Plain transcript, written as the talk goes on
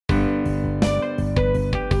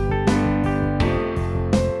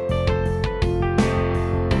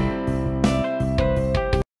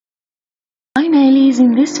ladies,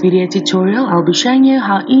 in this video tutorial I'll be showing you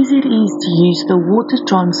how easy it is to use the water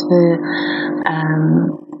transfer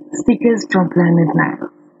stickers from Planet Nail.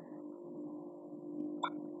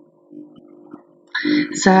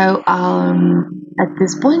 So at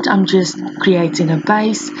this point I'm just creating a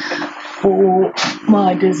base for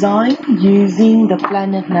my design using the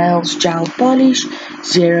Planet Nails Gel Polish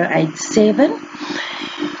 087.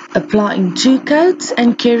 Applying 2 coats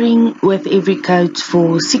and carrying with every coat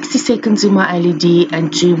for 60 seconds in my LED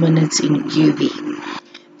and 2 minutes in UV.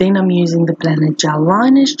 Then I'm using the Planet Gel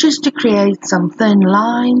liners just to create some thin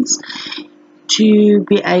lines to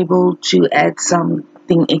be able to add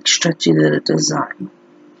something extra to the design,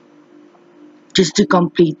 just to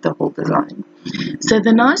complete the whole design. So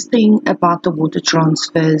the nice thing about the water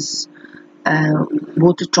transfer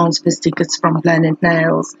stickers from Planet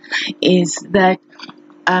Nails is that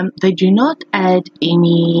they do not add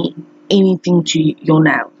anything to your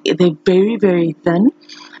nail. They're very, very thin,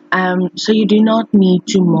 so you do not need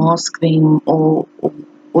to mask them, or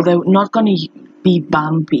they're not going to be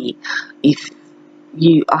bumpy. I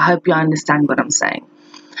hope you understand what I'm saying.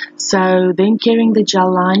 So then carrying the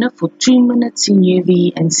gel liner for 2 minutes in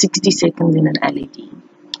UV and 60 seconds in an LED.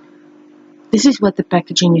 This is what the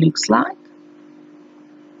packaging looks like.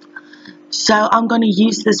 So I'm going to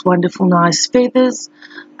use this wonderful nice feathers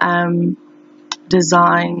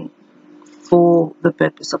design for the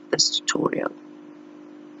purpose of this tutorial.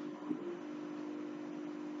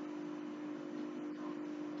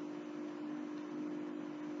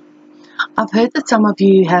 I've heard that some of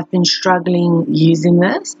you have been struggling using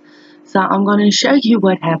this, so I'm going to show you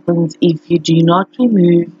what happens if you do not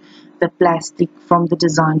remove the plastic from the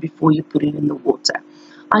design before you put it in the water.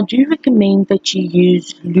 I do recommend that you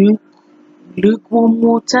use lukewarm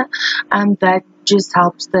water, and that just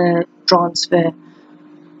helps the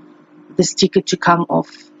sticker to come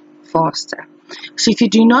off faster. So if you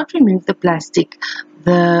do not remove the plastic,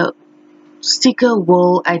 the sticker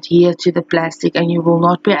will adhere to the plastic and you will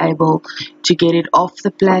not be able to get it off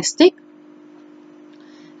the plastic,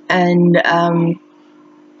 and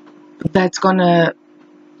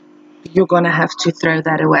you're gonna have to throw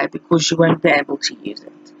that away because you won't be able to use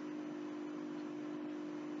it.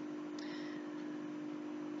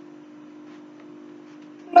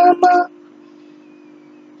 Mama.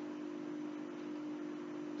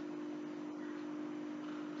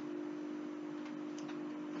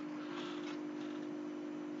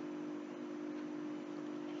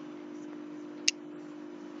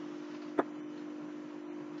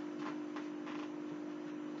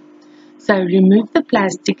 So remove the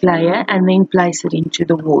plastic layer and then place it into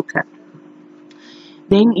the water.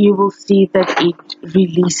 Then you will see that it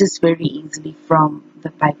releases very easily from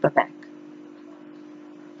the paper bag.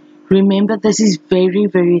 Remember, this is very,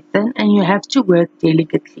 very thin and you have to work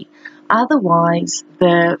delicately. Otherwise,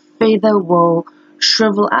 the feather will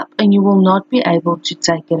shrivel up and you will not be able to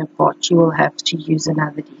take it apart. You will have to use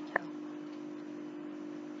another decal.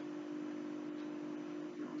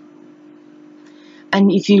 And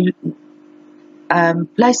if you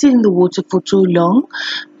place it in the water for too long,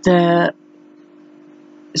 the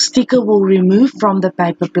sticker will remove from the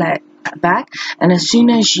paper bag, and as soon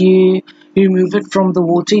as you remove it from the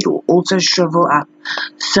water, it will also shrivel up.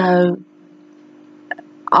 So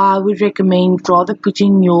I would recommend rather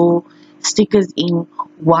putting your stickers in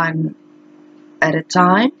one at a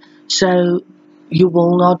time, so you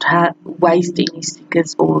will not waste any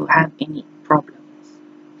stickers or have any problems.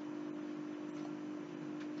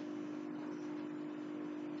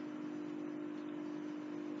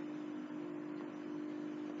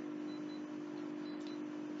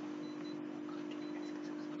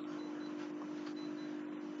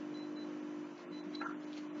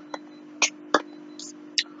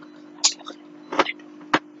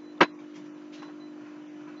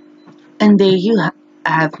 And there you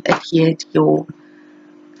have adhered your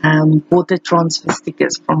water transfer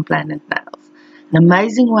stickers from Planet Nails. An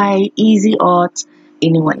amazing way, easy art,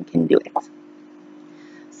 anyone can do it.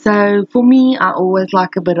 So for me, I always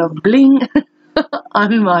like a bit of bling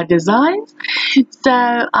on my designs. So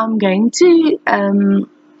I'm going to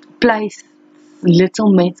place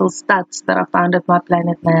little metal studs that I found at my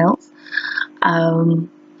Planet Nails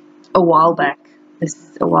a while back. This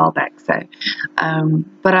is a while back, so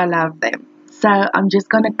but I love them. So I'm just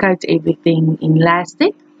going to coat everything in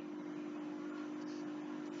elastic.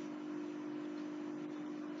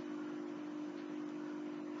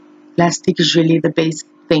 Plastic is really the best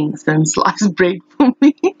thing since sliced bread for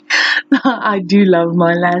me. I do love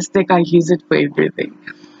my elastic. I use it for everything.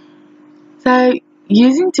 So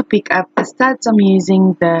to pick up the studs, I'm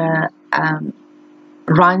using the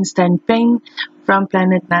rhinestone pen from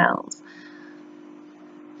Planet Nails.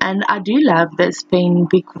 And I do love this pen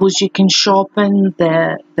because you can sharpen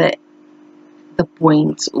the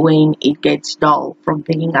point when it gets dull from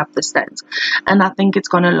picking up the stones, and I think it's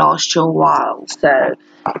going to last you a while. So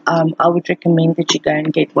I would recommend that you go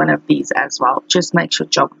and get one of these as well. Just makes your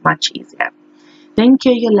job much easier. Then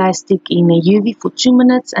cure your elastic in a UV for 2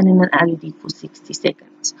 minutes and in an LED for 60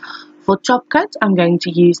 seconds. For top coat, I'm going to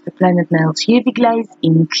use the Planet Nails UV Glaze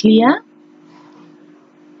in clear,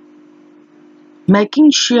 making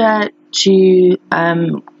sure to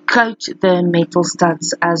coat the metal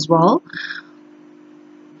studs as well.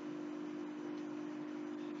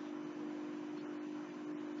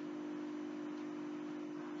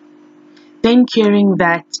 Then curing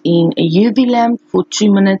that in a UV lamp for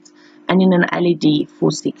 2 minutes and in an LED for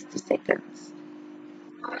 60 seconds.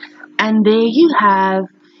 And there you have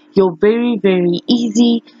your very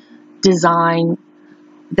easy design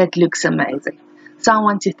that looks amazing. So I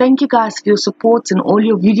want to thank you guys for your support and all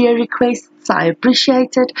your video requests. I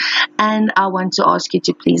appreciate it. And I want to ask you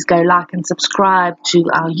to please go like and subscribe to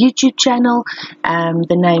our YouTube channel.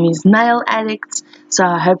 The name is Nail Addicts. So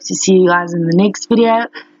I hope to see you guys in the next video.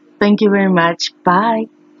 Thank you very much. Bye.